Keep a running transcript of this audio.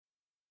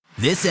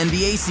This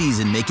NBA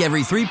season, make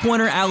every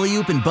three-pointer,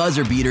 alley-oop, and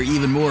buzzer beater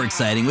even more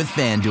exciting with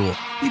FanDuel.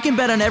 You can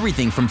bet on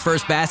everything from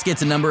first basket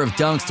to number of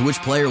dunks to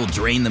which player will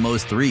drain the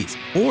most threes.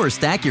 Or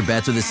stack your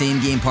bets with a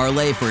same-game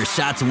parlay for a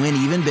shot to win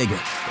even bigger.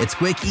 It's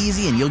quick,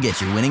 easy, and you'll get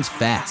your winnings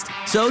fast.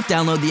 So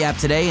download the app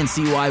today and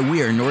see why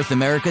we're North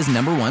America's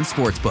 #1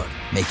 sportsbook.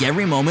 Make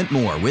every moment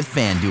more with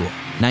FanDuel.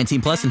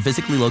 19 plus and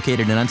physically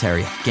located in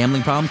Ontario.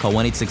 Gambling problem? Call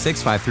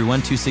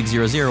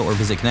 1-866-531-2600 or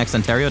visit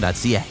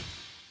connectsontario.ca.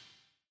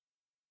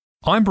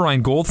 I'm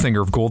Brian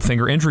Goldfinger of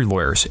Goldfinger Injury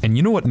Lawyers, and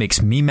you know what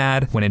makes me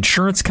mad? When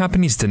insurance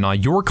companies deny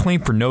your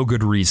claim for no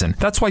good reason.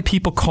 That's why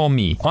people call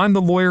me. I'm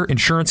the lawyer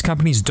insurance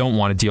companies don't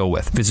want to deal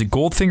with. Visit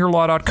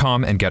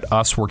goldfingerlaw.com and get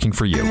us working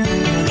for you.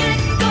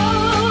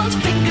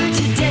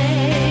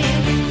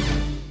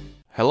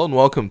 Hello and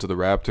welcome to the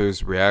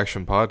Raptors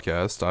Reaction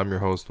Podcast. I'm your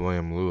host,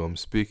 William Liu. I'm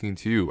speaking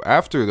to you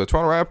after the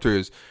Toronto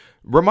Raptors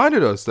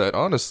reminded us that,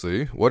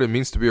 honestly, what it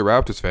means to be a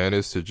Raptors fan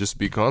is to just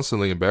be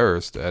constantly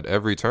embarrassed at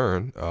every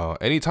turn.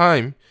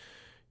 Anytime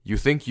you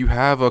think you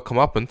have a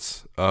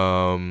comeuppance,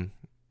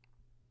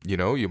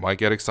 you might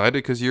get excited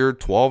because you're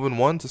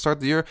 12-1 to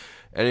start the year.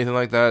 Anything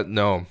like that,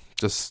 no.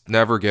 Just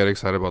never get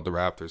excited about the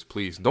Raptors,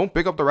 please. Don't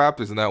pick up the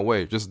Raptors in that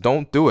way. Just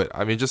don't do it.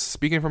 I mean, just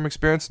speaking from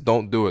experience,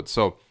 don't do it.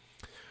 So,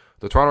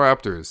 the Toronto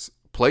Raptors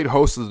played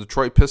host to the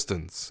Detroit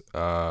Pistons,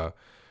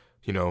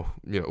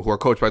 who are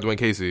coached by Dwayne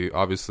Casey.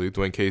 Obviously,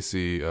 Dwayne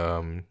Casey,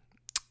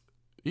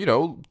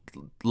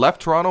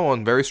 left Toronto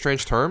on very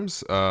strange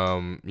terms.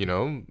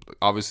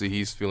 Obviously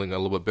he's feeling a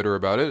little bit bitter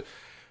about it.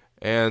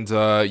 And,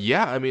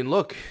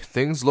 look,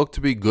 things look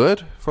to be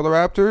good for the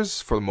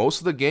Raptors. For most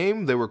of the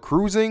game, they were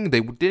cruising.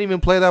 They didn't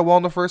even play that well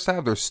in the first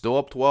half. They're still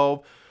up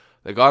 12.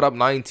 They got up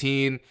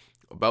 19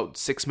 about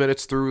 6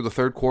 minutes through the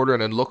third quarter,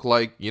 and it looked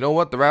like, you know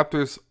what, the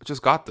Raptors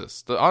just got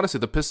this. Honestly,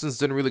 the Pistons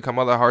didn't really come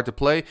out that hard to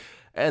play.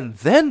 And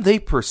then they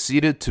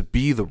proceeded to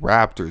be the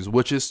Raptors,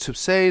 which is to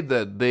say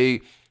that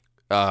they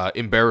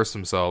embarrassed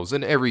themselves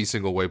in every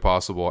single way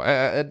possible.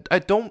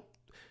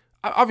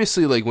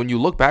 Obviously, like, when you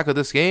look back at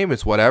this game,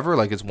 it's whatever.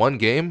 Like, it's one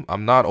game.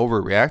 I'm not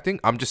overreacting.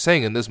 I'm just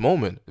saying in this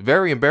moment,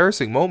 very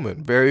embarrassing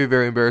moment. Very,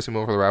 very embarrassing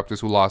moment for the Raptors,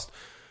 who lost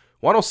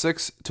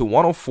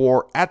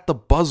 106-104 at the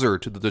buzzer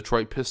to the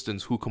Detroit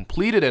Pistons, who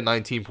completed a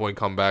 19-point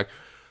comeback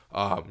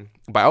by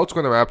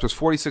outscoring the Raptors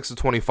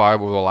 46-25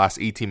 over the last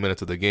 18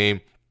 minutes of the game.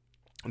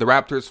 The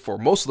Raptors, for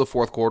most of the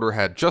fourth quarter,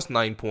 had just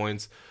 9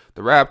 points.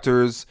 The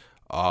Raptors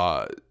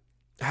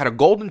had a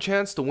golden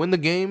chance to win the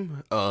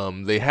game.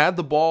 They had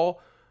the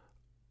ball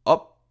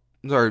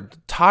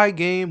tie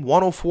game,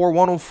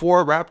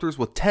 104-104. Raptors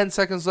with 10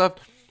 seconds left.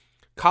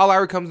 Kyle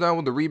Lowry comes down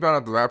with the rebound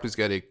after the Raptors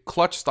get a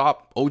clutch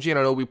stop. OG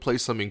Anunoby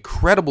plays some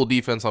incredible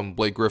defense on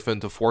Blake Griffin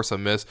to force a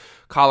miss.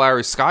 Kyle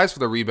Lowry skies for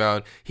the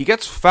rebound. He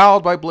gets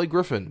fouled by Blake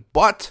Griffin.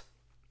 But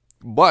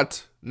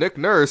Nick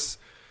Nurse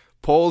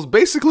pulls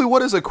basically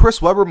what is a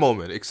Chris Webber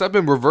moment, except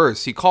in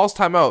reverse. He calls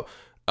timeout,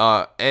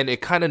 and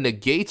it kind of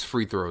negates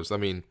free throws. I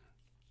mean,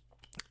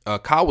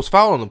 Kyle was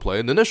fouled on the play.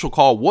 And the initial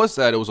call was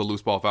that it was a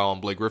loose ball foul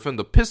on Blake Griffin.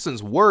 The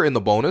Pistons were in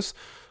the bonus,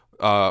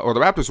 or the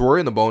Raptors were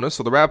in the bonus,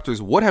 so the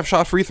Raptors would have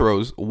shot free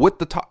throws with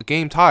the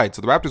game tied,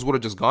 so the Raptors would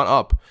have just gone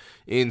up.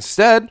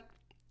 Instead,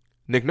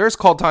 Nick Nurse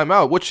called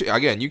timeout, which,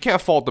 again, you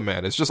can't fault the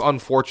man. It's just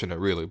unfortunate,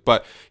 really.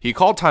 But he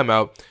called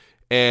timeout,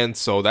 and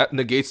so that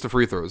negates the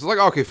free throws. It's like,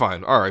 okay,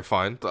 fine. All right,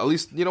 fine. At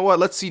least, you know what?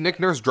 Let's see Nick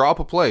Nurse draw up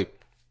a play.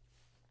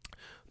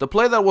 The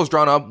play that was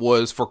drawn up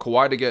was for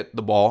Kawhi to get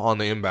the ball on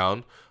the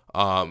inbound.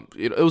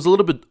 It was a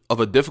little bit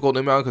of a difficult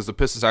inbound because the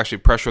Pistons actually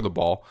pressured the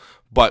ball.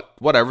 But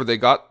whatever, they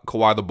got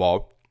Kawhi the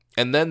ball.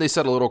 And then they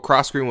set a little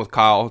cross screen with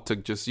Kyle to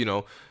just,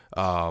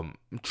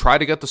 try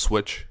to get the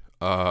switch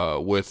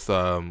with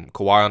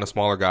Kawhi on a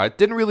smaller guy. It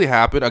didn't really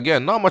happen.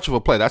 Again, not much of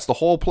a play. That's the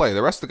whole play.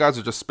 The rest of the guys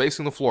are just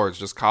spacing the floor. It's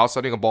just Kyle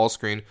setting a ball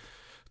screen.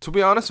 To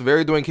be honest,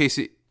 very Dwayne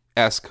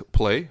Casey-esque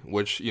play,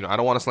 which, I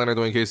don't want to slander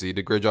Dwayne Casey. He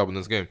did a great job in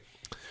this game.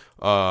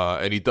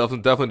 And he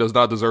definitely does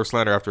not deserve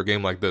slander after a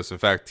game like this. In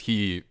fact,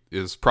 he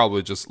is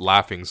probably just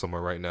laughing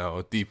somewhere right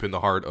now, deep in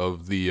the heart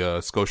of the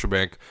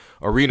Scotiabank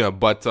Arena.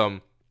 But,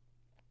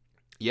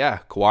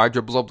 Kawhi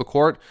dribbles up the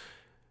court,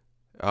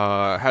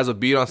 has a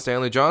beat on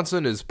Stanley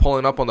Johnson, is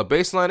pulling up on the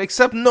baseline,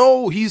 except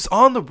no, he's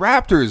on the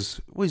Raptors.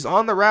 He's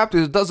on the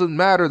Raptors. It doesn't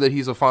matter that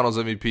he's a Finals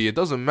MVP. It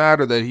doesn't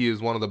matter that he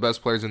is one of the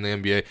best players in the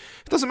NBA.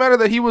 It doesn't matter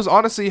that he was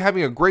honestly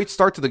having a great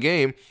start to the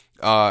game.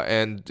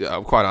 And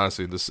quite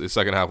honestly, his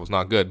second half was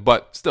not good.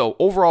 But still,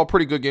 overall,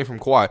 pretty good game from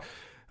Kawhi.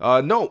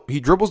 No,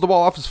 he dribbles the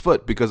ball off his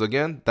foot because,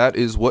 again, that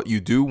is what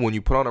you do when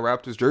you put on a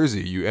Raptors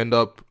jersey. You end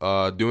up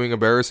doing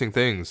embarrassing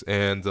things.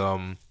 And,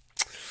 so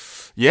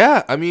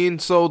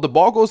the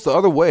ball goes the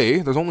other way.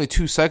 There's only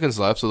 2 seconds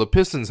left, so the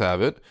Pistons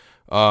have it.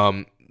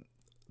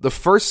 The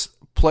first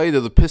play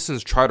that the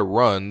Pistons try to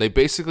run, they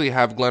basically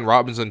have Glenn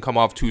Robinson come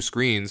off 2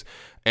 screens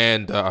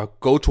and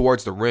go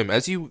towards the rim.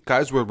 As you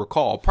guys would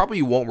recall, probably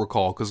you won't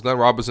recall because Glenn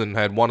Robinson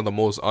had one of the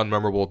most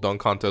unmemorable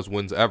dunk contest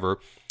wins ever.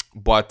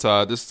 But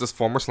this is this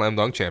former slam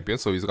dunk champion,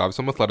 so he's got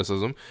some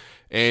athleticism.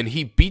 And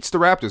he beats the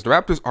Raptors. The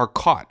Raptors are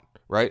caught,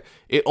 right?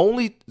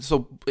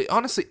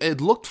 Honestly,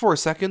 it looked for a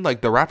second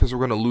like the Raptors were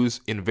going to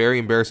lose in very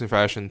embarrassing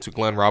fashion to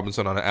Glenn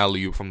Robinson on an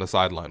alley-oop from the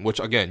sideline, which,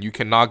 again, you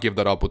cannot give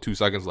that up with 2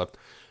 seconds left.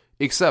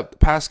 Except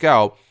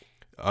Pascal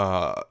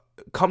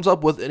comes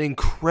up with an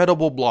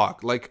incredible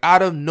block, like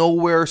out of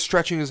nowhere,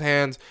 stretching his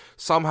hands.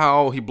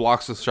 Somehow he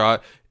blocks the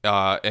shot,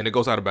 and it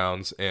goes out of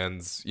bounds,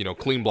 and,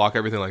 clean block,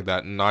 everything like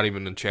that, not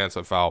even a chance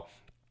of foul.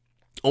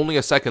 Only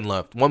a second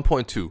left,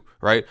 1.2,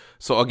 right?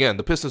 So again,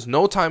 the Pistons,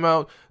 no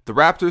timeout. The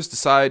Raptors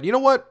decide, you know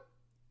what?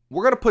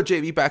 We're going to put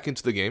JV back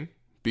into the game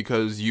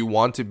because you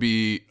want to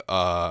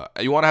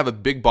have a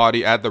big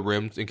body at the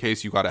rim in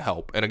case you got to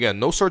help. And again,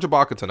 no Serge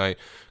Ibaka tonight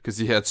because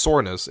he had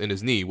soreness in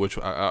his knee, which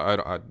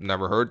I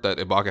never heard that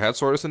Ibaka had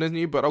soreness in his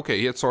knee, but okay,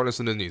 he had soreness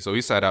in his knee. So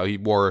he sat out. He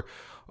wore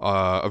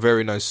a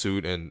very nice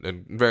suit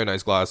and very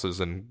nice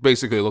glasses and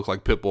basically looked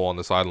like Pitbull on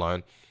the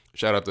sideline.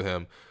 Shout out to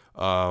him.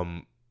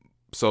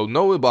 So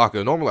no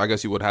Ibaka. Normally, I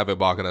guess you would have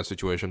Ibaka in that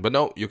situation. But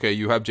no, okay,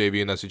 you have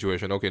JV in that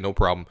situation. Okay, no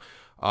problem.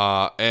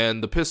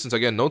 And the Pistons,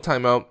 again, no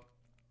timeout.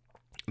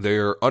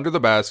 They're under the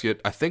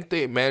basket. I think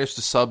they managed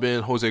to sub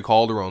in Jose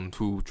Calderon,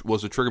 who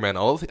was a trigger man.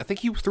 I think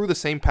he threw the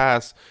same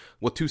pass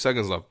with 2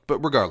 seconds left.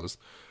 But regardless,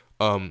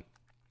 the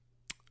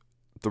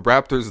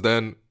Raptors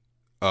then,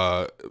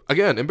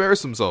 again,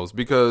 embarrass themselves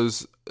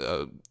because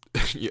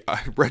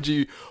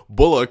Reggie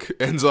Bullock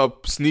ends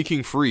up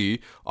sneaking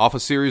free off a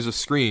series of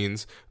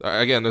screens.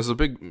 Again, there's a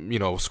big,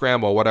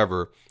 scramble,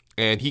 whatever.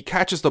 And he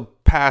catches the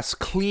pass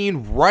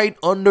clean right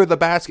under the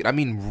basket. I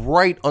mean,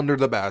 right under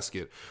the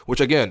basket,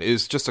 which again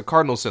is just a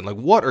cardinal sin. Like,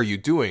 what are you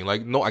doing?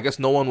 Like, no, I guess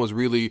no one was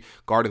really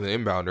guarding the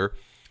inbounder.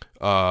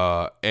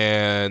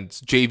 And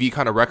JV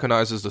kind of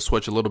recognizes the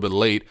switch a little bit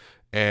late,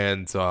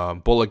 and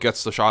Bullock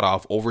gets the shot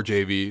off over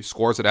JV,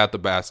 scores it at the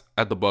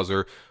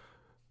buzzer,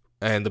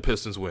 and the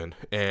Pistons win.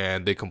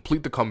 And they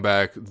complete the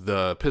comeback.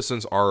 The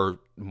Pistons are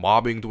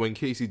mobbing Dwayne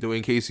Casey.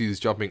 Dwayne Casey is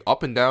jumping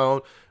up and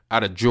down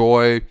out of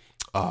joy.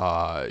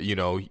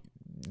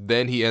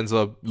 Then he ends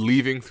up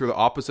leaving through the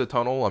opposite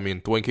tunnel. I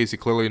mean, Dwayne Casey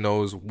clearly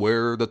knows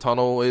where the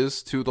tunnel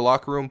is to the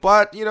locker room,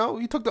 but,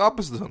 he took the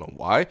opposite tunnel.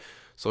 Why?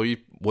 So he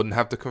wouldn't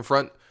have to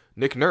confront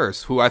Nick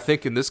Nurse, who I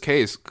think in this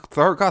case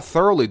got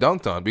thoroughly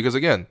dunked on, because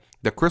again,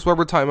 the Chris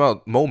Webber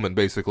timeout moment,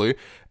 basically,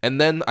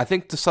 and then I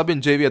think to sub in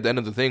JV at the end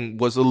of the thing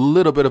was a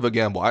little bit of a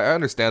gamble. I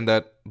understand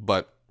that,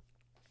 but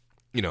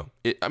to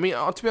be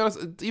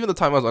honest, even the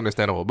timeout is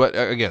understandable. But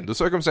again, the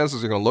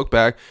circumstances are going to look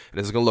back, and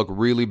it's going to look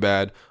really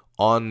bad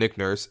on Nick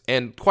Nurse.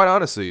 And quite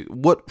honestly,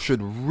 what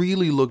should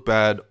really look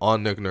bad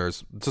on Nick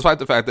Nurse, despite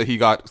the fact that he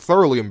got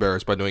thoroughly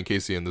embarrassed by Dwayne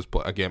Casey in this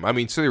game. I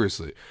mean,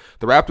 seriously,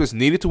 the Raptors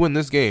needed to win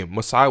this game.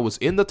 Masai was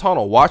in the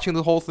tunnel watching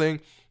the whole thing.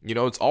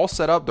 It's all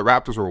set up. The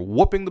Raptors were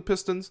whooping the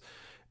Pistons,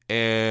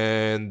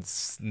 and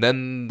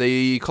then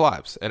they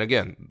collapsed. And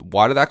again,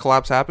 why did that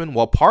collapse happen?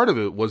 Well, part of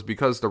it was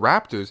because the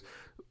Raptors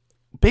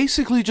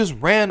basically just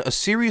ran a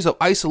series of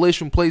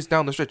isolation plays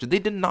down the stretch. They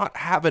did not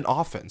have an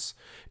offense.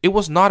 It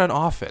was not an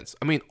offense.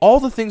 I mean, all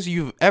the things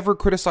you've ever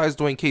criticized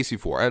Dwayne Casey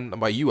for, and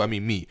by you, I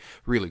mean me,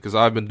 really, because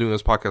I've been doing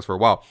this podcast for a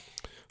while.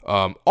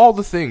 All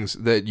the things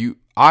that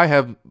I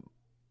have,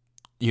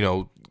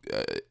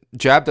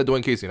 jabbed at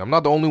Dwayne Casey. And I'm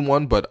not the only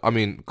one, but I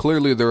mean,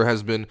 clearly there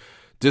has been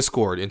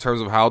discord in terms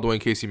of how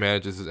Dwayne Casey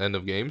manages his end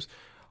of games.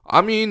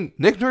 I mean,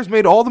 Nick Nurse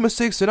made all the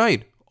mistakes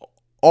tonight.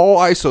 All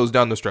ISOs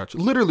down the stretch.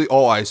 Literally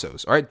all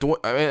ISOs. All right.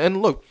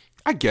 And look,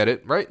 I get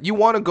it, right? You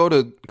want to go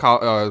to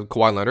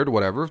Kawhi Leonard or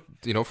whatever,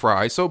 for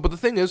ISO. But the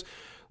thing is,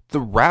 the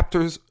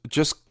Raptors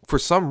just, for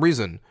some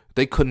reason,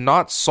 they could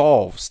not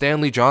solve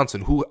Stanley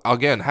Johnson, who,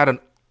 again, had an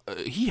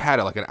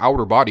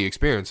outer body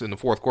experience in the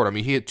fourth quarter. I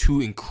mean, he had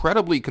 2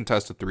 incredibly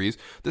contested threes.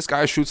 This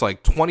guy shoots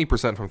like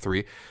 20% from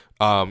 3.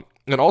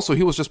 And also,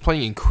 he was just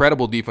playing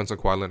incredible defense on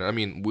Kawhi Leonard. I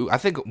mean, I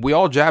think we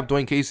all jabbed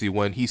Dwayne Casey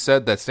when he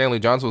said that Stanley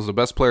Johnson was the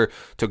best player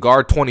to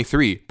guard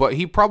 23. But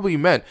he probably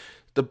meant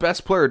the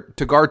best player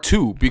to guard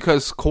 2,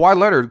 because Kawhi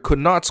Leonard could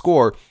not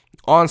score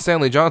on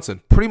Stanley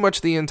Johnson pretty much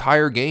the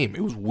entire game.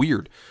 It was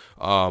weird.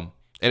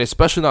 And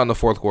especially not in the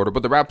fourth quarter.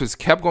 But the Raptors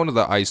kept going to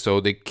the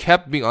ISO. They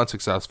kept being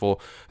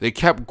unsuccessful. They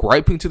kept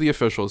griping to the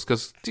officials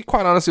because,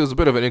 quite honestly, it was a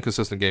bit of an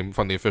inconsistent game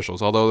from the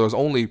officials. Although there was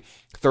only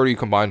 30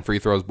 combined free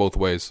throws both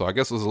ways. So I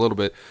guess it was a little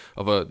bit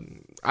of a...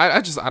 I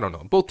don't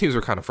know. Both teams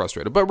were kind of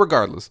frustrated. But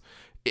regardless,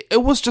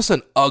 it was just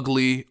an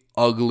ugly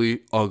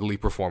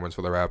performance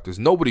for the Raptors.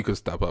 Nobody could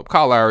step up.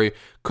 Kyle Lowry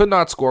could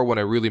not score when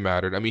it really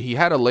mattered. I mean, he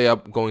had a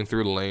layup going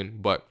through the lane,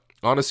 but...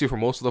 honestly, for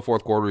most of the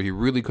fourth quarter, he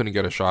really couldn't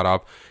get a shot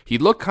off. He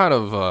looked kind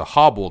of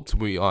hobbled, to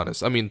be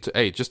honest. I mean,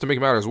 just to make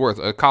matters worse,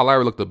 Kyle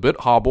Lowry looked a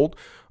bit hobbled.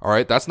 All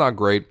right, that's not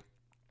great.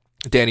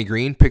 Danny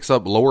Green picks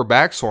up lower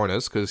back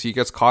soreness because he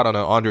gets caught on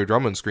an Andre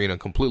Drummond screen and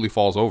completely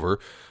falls over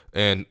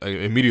and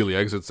immediately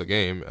exits the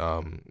game.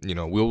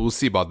 We'll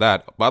see about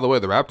that. By the way,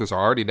 the Raptors are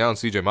already down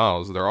CJ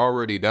Miles. They're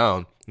already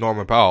down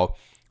Norman Powell.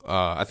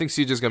 I think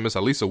CJ's going to miss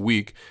at least a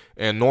week,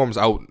 and Norm's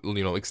out,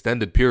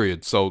 extended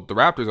period. So the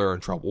Raptors are in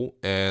trouble,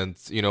 and,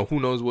 who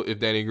knows if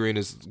Danny Green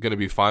is going to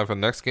be fine for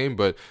the next game,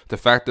 but the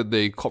fact that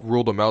they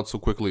ruled him out so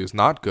quickly is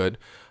not good.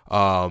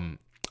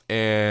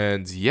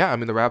 And yeah, I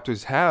mean, the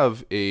Raptors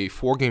have a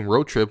 4-game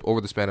road trip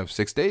over the span of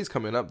 6 days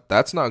coming up.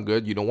 That's not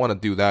good. You don't want to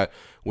do that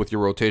with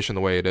your rotation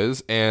the way it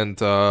is. And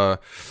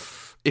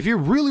if you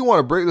really want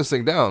to break this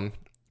thing down,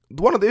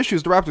 one of the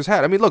issues the Raptors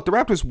had, I mean, look, the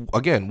Raptors,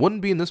 again,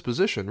 wouldn't be in this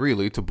position,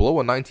 really, to blow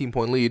a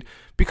 19-point lead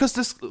because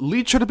this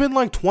lead should have been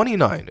like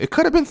 29. It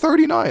could have been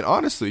 39,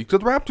 honestly, because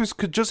the Raptors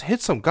could just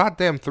hit some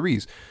goddamn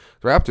threes.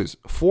 The Raptors,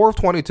 4 of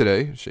 20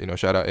 today,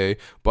 shout out A,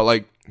 but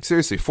like,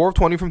 seriously, 4 of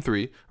 20 from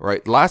 3,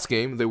 right? Last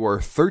game, they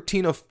were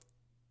 13 of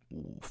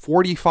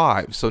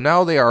 45, so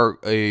now they are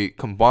a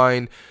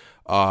combined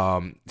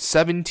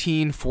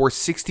 17 for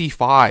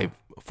 65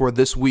 for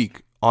this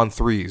week on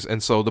threes.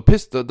 And so the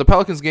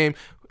Pelicans game,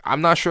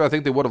 I'm not sure. I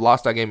think they would have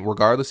lost that game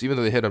regardless, even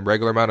though they hit a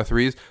regular amount of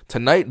threes.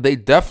 Tonight, they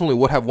definitely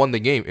would have won the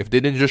game if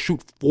they didn't just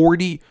shoot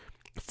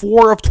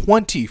 44 of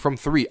 20 from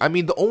 3. I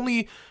mean, the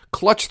only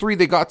clutch 3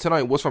 they got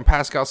tonight was from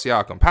Pascal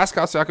Siakam.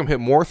 Pascal Siakam hit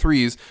more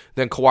threes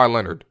than Kawhi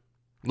Leonard.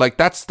 Like,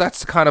 that's the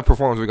kind of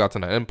performance we got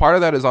tonight. And part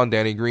of that is on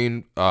Danny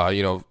Green,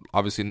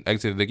 obviously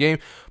exited the game.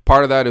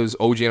 Part of that is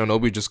OG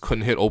Anunoby just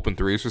couldn't hit open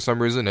threes for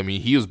some reason. I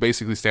mean, he was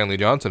basically Stanley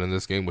Johnson in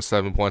this game with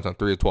 7 points on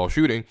 3 of 12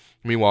 shooting.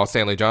 Meanwhile,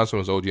 Stanley Johnson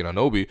was OG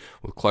Anunoby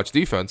with clutch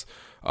defense.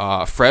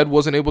 Fred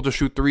wasn't able to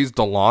shoot threes.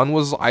 DeLon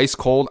was ice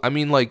cold. I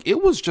mean, like,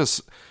 it was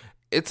just,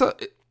 it's a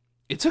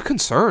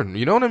concern.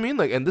 You know what I mean?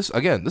 Like, and this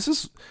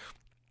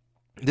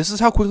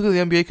is how quickly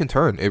the NBA can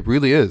turn. It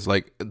really is.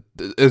 Like,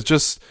 it's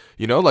just,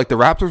 like the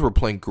Raptors were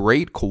playing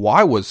great.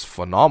 Kawhi was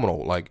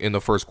phenomenal. Like in the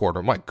first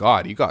quarter, my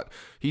God, he got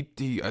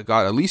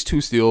at least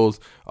 2 steals.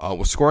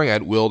 Was scoring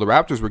at will. The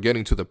Raptors were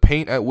getting to the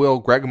paint at will.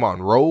 Greg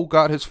Monroe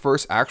got his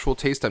first actual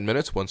taste at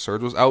minutes when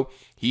Serge was out.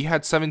 He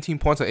had 17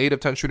 points and 8 of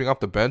 10 shooting off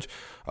the bench,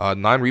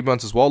 9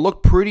 rebounds as well.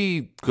 Looked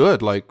pretty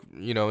good. Like,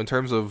 in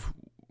terms of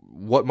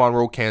what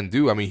Monroe can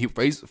do. I mean,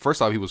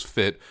 first off, he was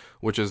fit,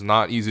 which is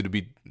not easy to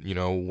be,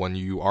 when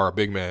you are a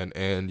big man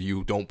and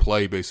you don't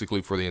play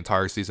basically for the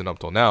entire season up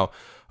till now.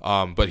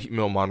 But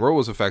Monroe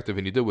was effective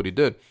and he did what he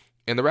did.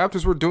 And the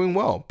Raptors were doing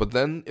well, but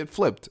then it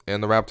flipped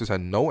and the Raptors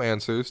had no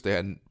answers. They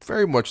had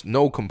very much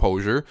no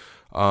composure.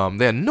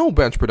 They had no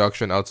bench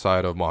production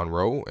outside of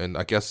Monroe and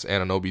I guess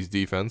Anunoby's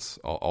defense.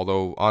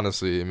 Although,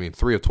 honestly, I mean,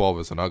 3 of 12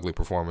 is an ugly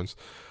performance.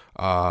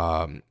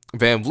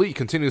 Van Vliet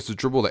continues to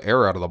dribble the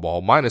air out of the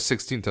ball, minus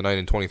 16 tonight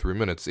in 23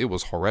 minutes. It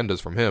was horrendous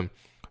from him.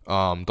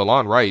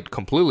 DeLon Wright,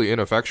 completely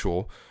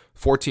ineffectual.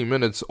 14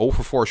 minutes, 0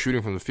 for 4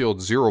 shooting from the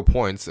field, 0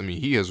 points. I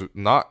mean, he is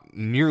not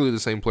nearly the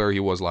same player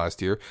he was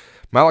last year.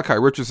 Malachi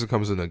Richardson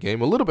comes in the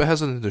game, a little bit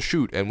hesitant to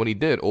shoot, and when he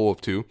did, 0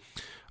 of 2.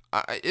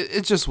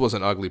 It just was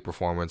an ugly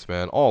performance,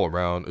 man, all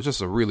around. It's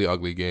just a really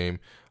ugly game.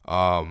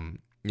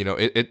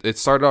 It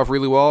started off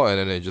really well, and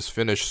then it just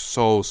finished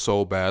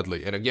so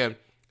badly. And again,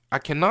 I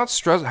cannot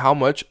stress how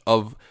much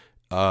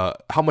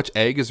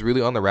egg is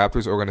really on the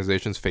Raptors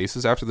organization's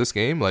faces after this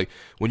game. Like,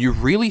 when you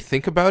really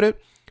think about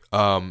it,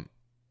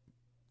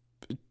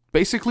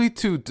 basically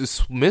to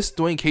dismiss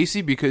Dwayne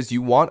Casey because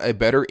you want a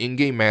better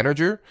in-game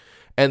manager,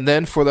 and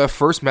then for the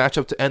first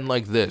matchup to end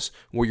like this,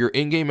 where your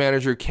in-game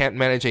manager can't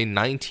manage a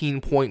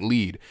 19-point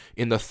lead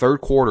in the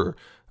third quarter,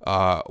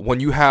 when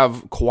you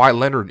have Kawhi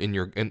Leonard in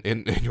your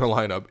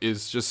lineup,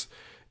 is just...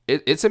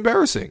 It's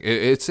embarrassing.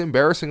 It's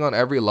embarrassing on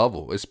every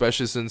level,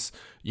 especially since,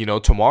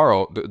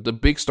 tomorrow, the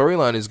big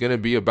storyline is going to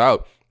be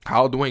about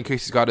how Dwayne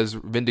Casey got his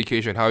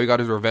vindication, how he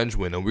got his revenge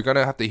win, and we're going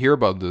to have to hear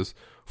about this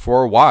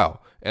for a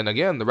while. And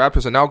again, the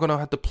Raptors are now going to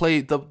have to play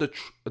the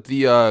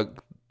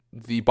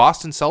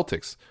Boston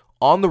Celtics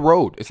on the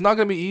road. It's not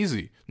going to be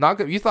easy.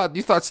 You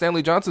thought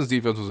Stanley Johnson's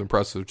defense was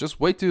impressive. Just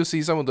wait till you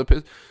see some of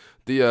the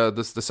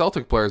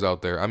Celtic players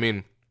out there. I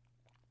mean,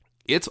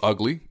 it's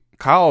ugly.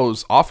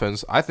 Kyle's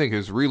offense, I think,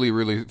 is really,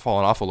 really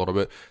fallen off a little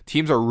bit.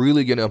 Teams are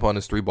really getting up on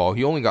his 3-ball.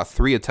 He only got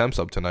 3 attempts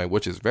up tonight,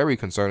 which is very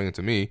concerning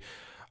to me.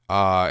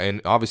 And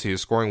obviously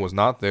his scoring was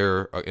not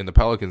there in the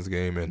Pelicans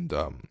game. And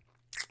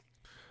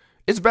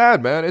it's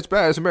bad, man. It's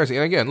bad. It's embarrassing.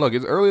 And again, look,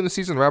 it's early in the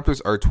season. Raptors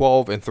are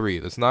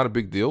 12-3. That's not a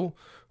big deal.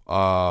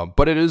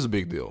 But it is a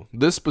big deal.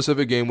 This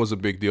specific game was a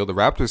big deal. The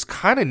Raptors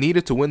kind of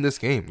needed to win this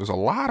game. There's a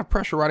lot of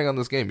pressure riding on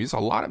this game. There's a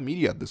lot of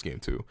media at this game,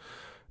 too.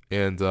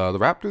 And the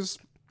Raptors...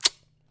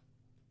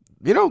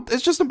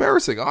 it's just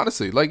embarrassing,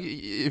 honestly. Like,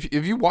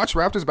 if you watch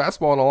Raptors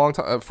basketball in a long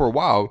time, for a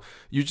while,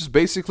 you just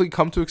basically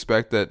come to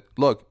expect that,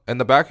 look, in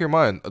the back of your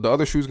mind, the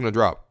other shoe's going to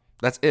drop.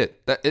 That's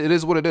it. It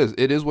is what it is.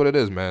 It is what it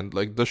is, man.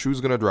 Like, the shoe's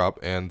going to drop,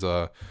 and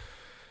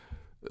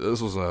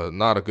this was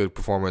not a good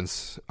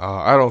performance.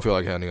 I don't feel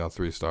like handing out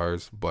 3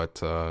 stars,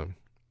 but, I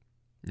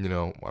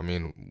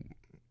mean,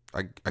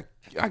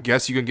 I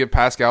guess you can give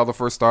Pascal the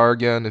first star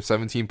again.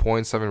 17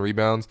 points, 7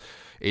 rebounds.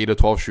 8 of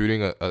 12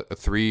 shooting, a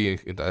 3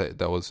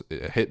 that was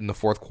hit in the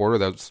fourth quarter.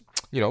 That's,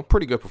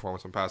 pretty good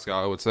performance from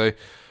Pascal, I would say.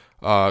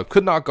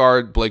 Could not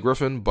guard Blake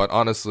Griffin, but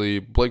honestly,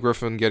 Blake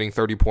Griffin getting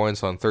 30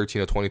 points on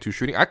 13 of 22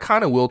 shooting, I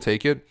kind of will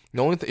take it.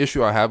 The only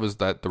issue I have is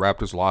that the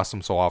Raptors lost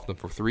him so often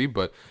for 3,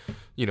 but,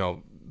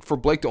 for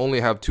Blake to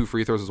only have 2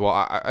 free throws as well,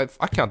 I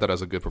count that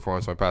as a good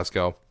performance by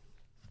Pascal.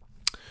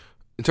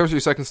 In terms of your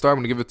second star, I'm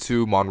going to give it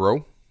to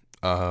Monroe,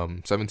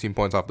 17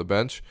 points off the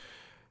bench.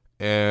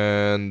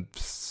 And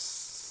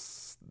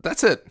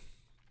that's it.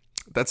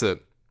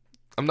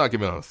 I'm not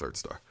giving out a third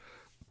star.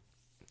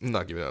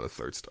 Not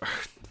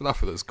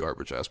for this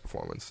garbage ass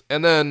performance.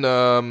 And then,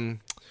 in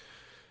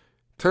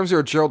terms of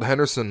your Gerald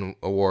Henderson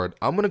award,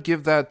 I'm gonna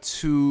give that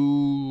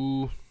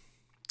to.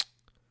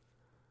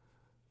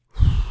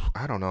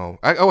 I don't know.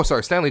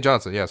 Stanley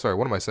Johnson. Yeah, sorry.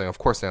 What am I saying? Of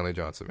course, Stanley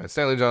Johnson, man.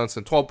 Stanley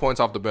Johnson, 12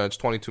 points off the bench,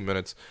 22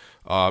 minutes.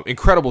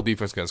 Incredible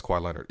defense against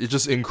Kawhi Leonard. It's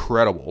just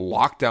incredible.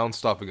 Lockdown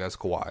stuff against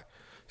Kawhi.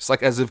 It's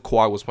like as if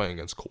Kawhi was playing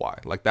against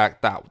Kawhi. Like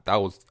that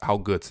was how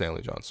good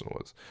Stanley Johnson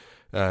was.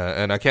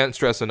 And I can't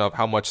stress enough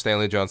how much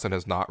Stanley Johnson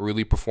has not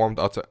really performed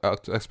up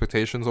to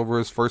expectations over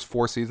his first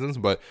 4 seasons.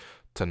 But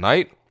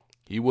tonight,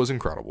 he was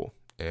incredible.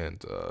 And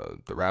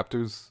the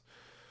Raptors,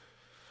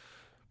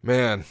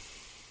 man,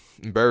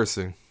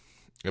 embarrassing.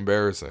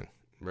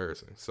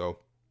 So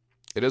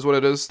it is what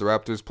it is. The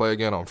Raptors play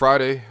again on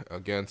Friday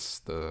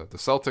against the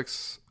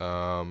Celtics.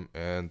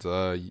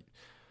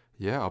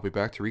 Yeah, I'll be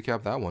back to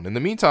recap that one. In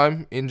the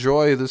meantime,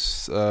 enjoy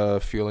this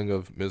feeling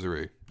of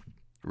misery.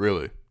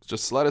 Really.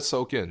 Just let it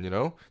soak in, you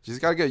know? You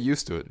just got to get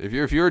used to it.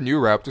 If you're a new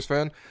Raptors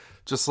fan,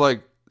 just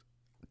like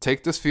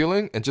take this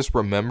feeling and just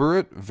remember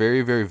it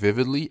very, very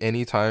vividly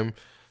anytime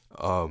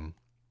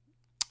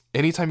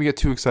you get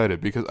too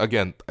excited, because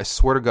again, I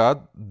swear to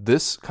God,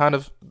 this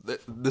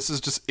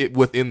is just it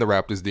within the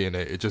Raptors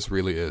DNA. It just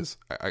really is.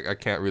 I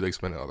can't really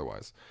explain it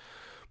otherwise.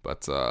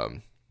 But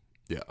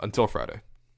yeah, until Friday.